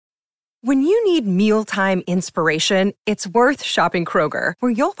When you need mealtime inspiration, it's worth shopping Kroger,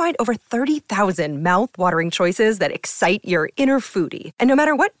 where you'll find over 30,000 mouth-watering choices that excite your inner foodie. And no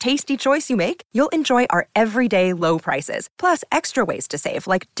matter what tasty choice you make, you'll enjoy our everyday low prices, plus extra ways to save,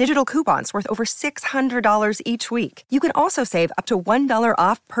 like digital coupons worth over $600 each week. You can also save up to $1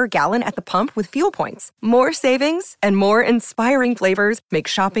 off per gallon at the pump with fuel points. More savings and more inspiring flavors make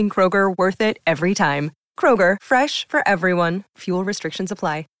shopping Kroger worth it every time. Kroger, fresh for everyone. Fuel restrictions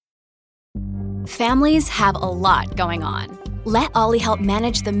apply. Families have a lot going on. Let Ollie help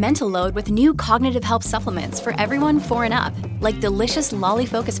manage the mental load with new cognitive help supplements for everyone 4 and up, like delicious Lolly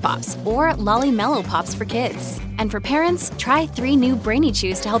Focus Pops or Lolly Mellow Pops for kids. And for parents, try 3 new Brainy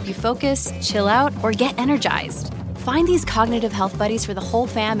Chews to help you focus, chill out, or get energized. Find these cognitive health buddies for the whole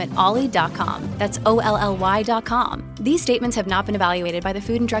fam at ollie.com. That's OLLY.com. These statements have not been evaluated by the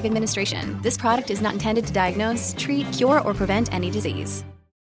Food and Drug Administration. This product is not intended to diagnose, treat, cure, or prevent any disease.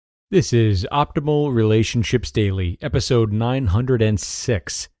 This is Optimal Relationships Daily, episode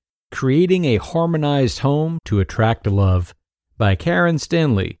 906, Creating a Harmonized Home to Attract Love, by Karen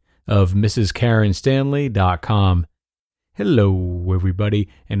Stanley of MrsKarenStanley.com. Hello, everybody,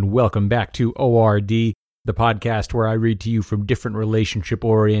 and welcome back to ORD, the podcast where I read to you from different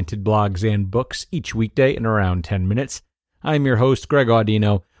relationship-oriented blogs and books each weekday in around 10 minutes. I'm your host, Greg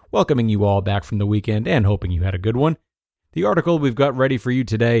Audino, welcoming you all back from the weekend and hoping you had a good one. The article we've got ready for you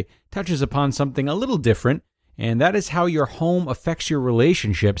today touches upon something a little different, and that is how your home affects your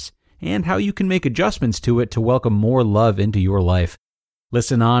relationships and how you can make adjustments to it to welcome more love into your life.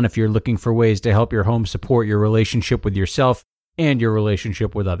 Listen on if you're looking for ways to help your home support your relationship with yourself and your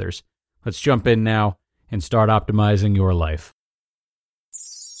relationship with others. Let's jump in now and start optimizing your life.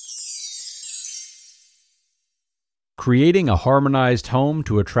 Creating a Harmonized Home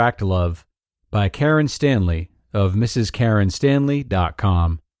to Attract Love, by Karen Stanley of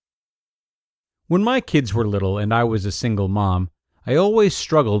MrsKarenStanley.com. When my kids were little and I was a single mom, I always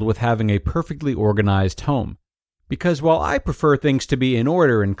struggled with having a perfectly organized home. Because while I prefer things to be in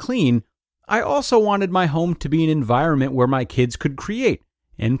order and clean, I also wanted my home to be an environment where my kids could create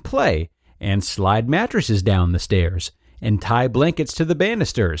and play and slide mattresses down the stairs and tie blankets to the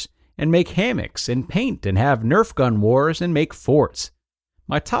banisters and make hammocks and paint and have Nerf gun wars and make forts.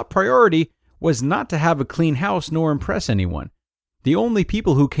 My top priority was not to have a clean house nor impress anyone. The only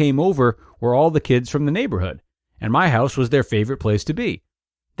people who came over were all the kids from the neighborhood, and my house was their favorite place to be.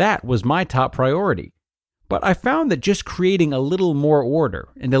 That was my top priority. But I found that just creating a little more order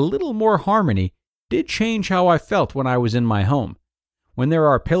and a little more harmony did change how I felt when I was in my home. When there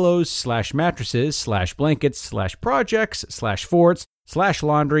are pillows / mattresses / blankets / projects / forts /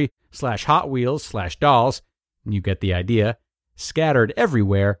 laundry / Hot Wheels / dolls, you get the idea, scattered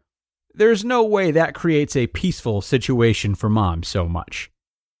everywhere, there's no way that creates a peaceful situation for mom so much.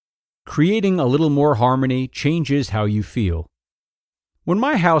 Creating a little more harmony changes how you feel. When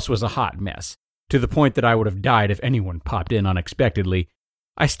my house was a hot mess, to the point that I would have died if anyone popped in unexpectedly,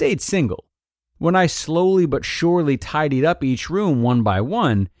 I stayed single. When I slowly but surely tidied up each room one by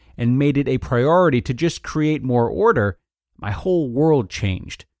one and made it a priority to just create more order, my whole world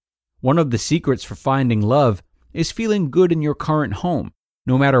changed. One of the secrets for finding love is feeling good in your current home,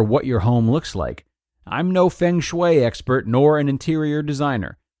 no matter what your home looks like. I'm no feng shui expert nor an interior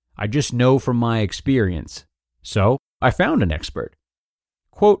designer. I just know from my experience. So, I found an expert.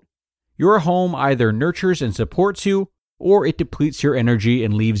 Quote, "Your home either nurtures and supports you, or it depletes your energy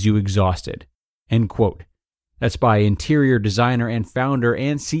and leaves you exhausted." End quote. That's by interior designer and founder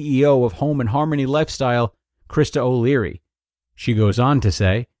and CEO of Home and Harmony Lifestyle, Krista O'Leary. She goes on to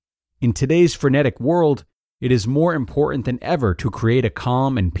say, "In today's frenetic world, it is more important than ever to create a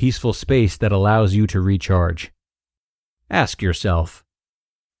calm and peaceful space that allows you to recharge." Ask yourself.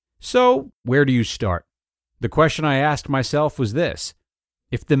 So, where do you start? The question I asked myself was this: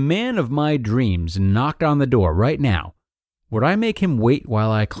 if the man of my dreams knocked on the door right now, would I make him wait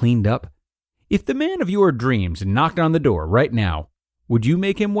while I cleaned up? If the man of your dreams knocked on the door right now, would you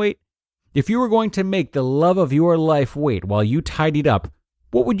make him wait? If you were going to make the love of your life wait while you tidied up,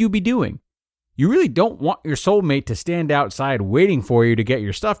 what would you be doing? You really don't want your soulmate to stand outside waiting for you to get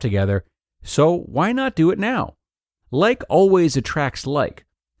your stuff together, so why not do it now? Like always attracts like.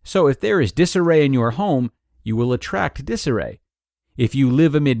 So if there is disarray in your home, you will attract disarray. If you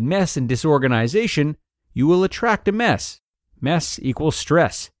live amid mess and disorganization, you will attract a mess. Mess equals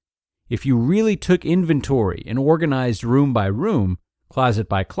stress. If you really took inventory and organized room by room, closet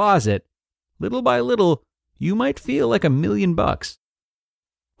by closet, little by little, you might feel like $1 million.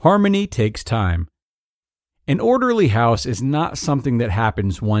 Harmony takes time. An orderly house is not something that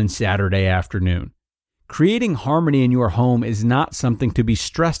happens one Saturday afternoon. Creating harmony in your home is not something to be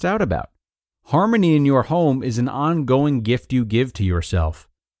stressed out about. Harmony in your home is an ongoing gift you give to yourself.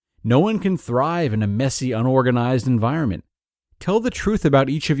 No one can thrive in a messy, unorganized environment. Tell the truth about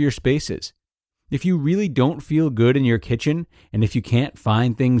each of your spaces. If you really don't feel good in your kitchen, and if you can't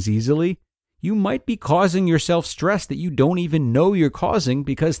find things easily, you might be causing yourself stress that you don't even know you're causing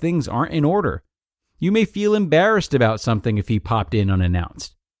because things aren't in order. You may feel embarrassed about something if he popped in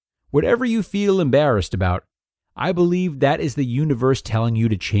unannounced. Whatever you feel embarrassed about, I believe that is the universe telling you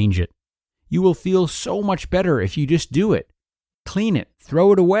to change it. You will feel so much better if you just do it. Clean it,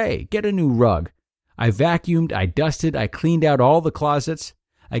 throw it away, get a new rug. I vacuumed, I dusted, I cleaned out all the closets.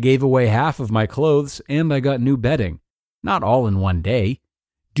 I gave away half of my clothes, and I got new bedding. Not all in one day.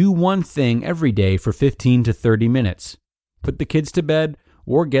 Do one thing every day for 15 to 30 minutes. Put the kids to bed,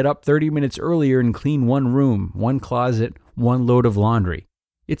 or get up 30 minutes earlier and clean one room, one closet, one load of laundry.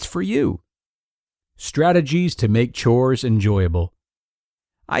 It's for you. Strategies to make chores enjoyable.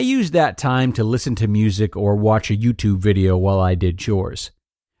 I used that time to listen to music or watch a YouTube video while I did chores.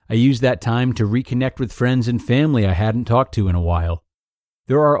 I used that time to reconnect with friends and family I hadn't talked to in a while.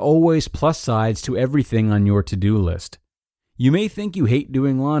 There are always plus sides to everything on your to-do list. You may think you hate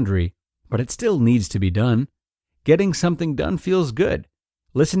doing laundry, but it still needs to be done. Getting something done feels good.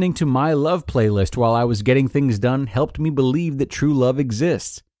 Listening to my love playlist while I was getting things done helped me believe that true love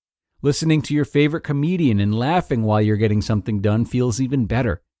exists. Listening to your favorite comedian and laughing while you're getting something done feels even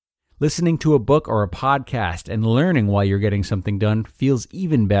better. Listening to a book or a podcast and learning while you're getting something done feels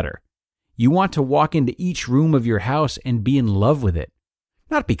even better. You want to walk into each room of your house and be in love with it.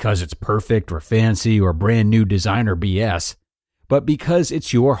 Not because it's perfect or fancy or brand new designer BS, but because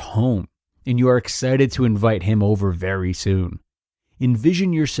it's your home and you are excited to invite him over very soon.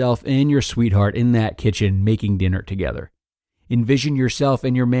 Envision yourself and your sweetheart in that kitchen making dinner together. Envision yourself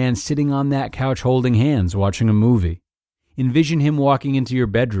and your man sitting on that couch holding hands watching a movie. Envision him walking into your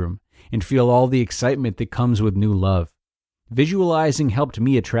bedroom and feel all the excitement that comes with new love. Visualizing helped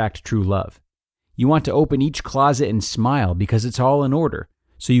me attract true love. You want to open each closet and smile because it's all in order,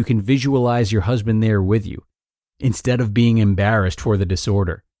 so you can visualize your husband there with you, instead of being embarrassed for the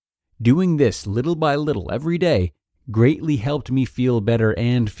disorder. Doing this little by little every day greatly helped me feel better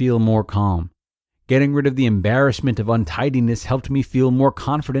and feel more calm. Getting rid of the embarrassment of untidiness helped me feel more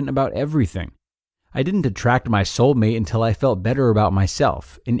confident about everything. I didn't attract my soulmate until I felt better about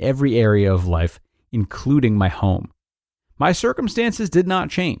myself in every area of life, including my home. My circumstances did not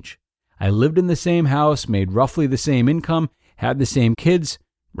change. I lived in the same house, made roughly the same income, had the same kids,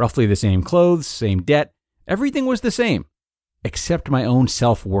 roughly the same clothes, same debt. Everything was the same, except my own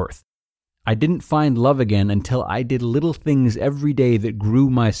self-worth. I didn't find love again until I did little things every day that grew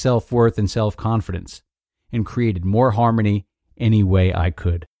my self-worth and self-confidence and created more harmony any way I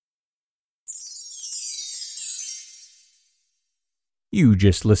could. You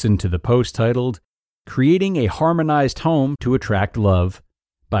just listened to the post titled, Creating a Harmonized Home to Attract Love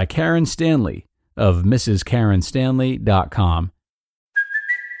by Karen Stanley of MrsKarenStanley.com.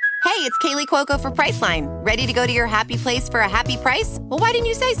 Hey, it's Kaylee Cuoco for Priceline. Ready to go to your happy place for a happy price? Well, why didn't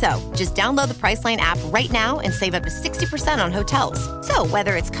you say so? Just download the Priceline app right now and save up to 60% on hotels. So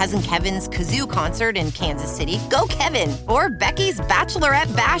whether it's Cousin Kevin's Kazoo Concert in Kansas City, go Kevin, or Becky's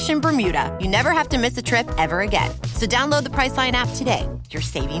Bachelorette Bash in Bermuda, you never have to miss a trip ever again. So download the Priceline app today. Your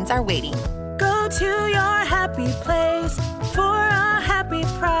savings are waiting. Go to your happy place for a happy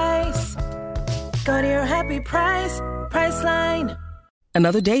price. Go to your happy price, Priceline.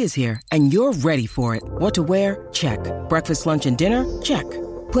 Another day is here, and you're ready for it. What to wear? Check. Breakfast, lunch, and dinner? Check.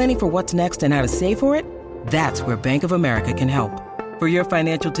 Planning for what's next and how to save for it? That's where Bank of America can help. For your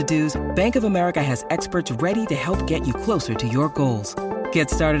financial to-dos, Bank of America has experts ready to help get you closer to your goals. Get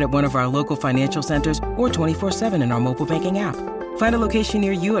started at one of our local financial centers or 24/7 in our mobile banking app. Find a location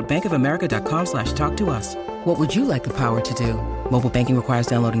near you at bankofamerica.com/talktous. What would you like the power to do? Mobile banking requires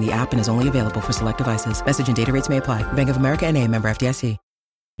downloading the app and is only available for select devices. Message and data rates may apply. Bank of America NA, member FDIC.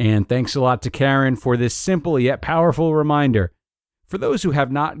 And thanks a lot to Karen for this simple yet powerful reminder. For those who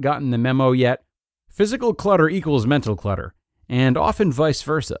have not gotten the memo yet, physical clutter equals mental clutter, and often vice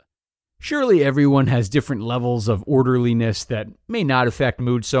versa. Surely everyone has different levels of orderliness that may not affect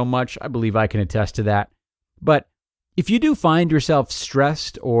mood so much. I believe I can attest to that. But if you do find yourself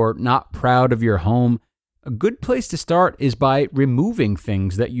stressed or not proud of your home, a good place to start is by removing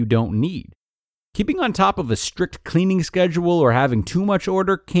things that you don't need. Keeping on top of a strict cleaning schedule or having too much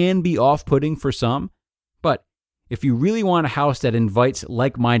order can be off-putting for some, but if you really want a house that invites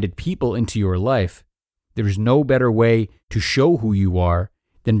like-minded people into your life, there's no better way to show who you are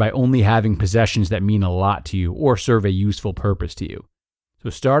than by only having possessions that mean a lot to you or serve a useful purpose to you.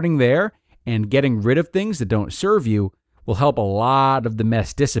 So starting there and getting rid of things that don't serve you will help a lot of the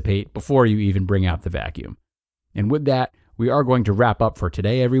mess dissipate before you even bring out the vacuum. And with that, we are going to wrap up for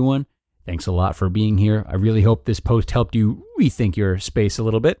today, everyone. Thanks a lot for being here. I really hope this post helped you rethink your space a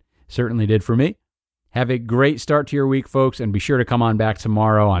little bit. Certainly did for me. Have a great start to your week, folks, and be sure to come on back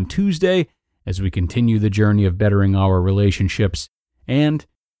tomorrow on Tuesday as we continue the journey of bettering our relationships and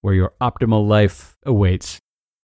where your optimal life awaits.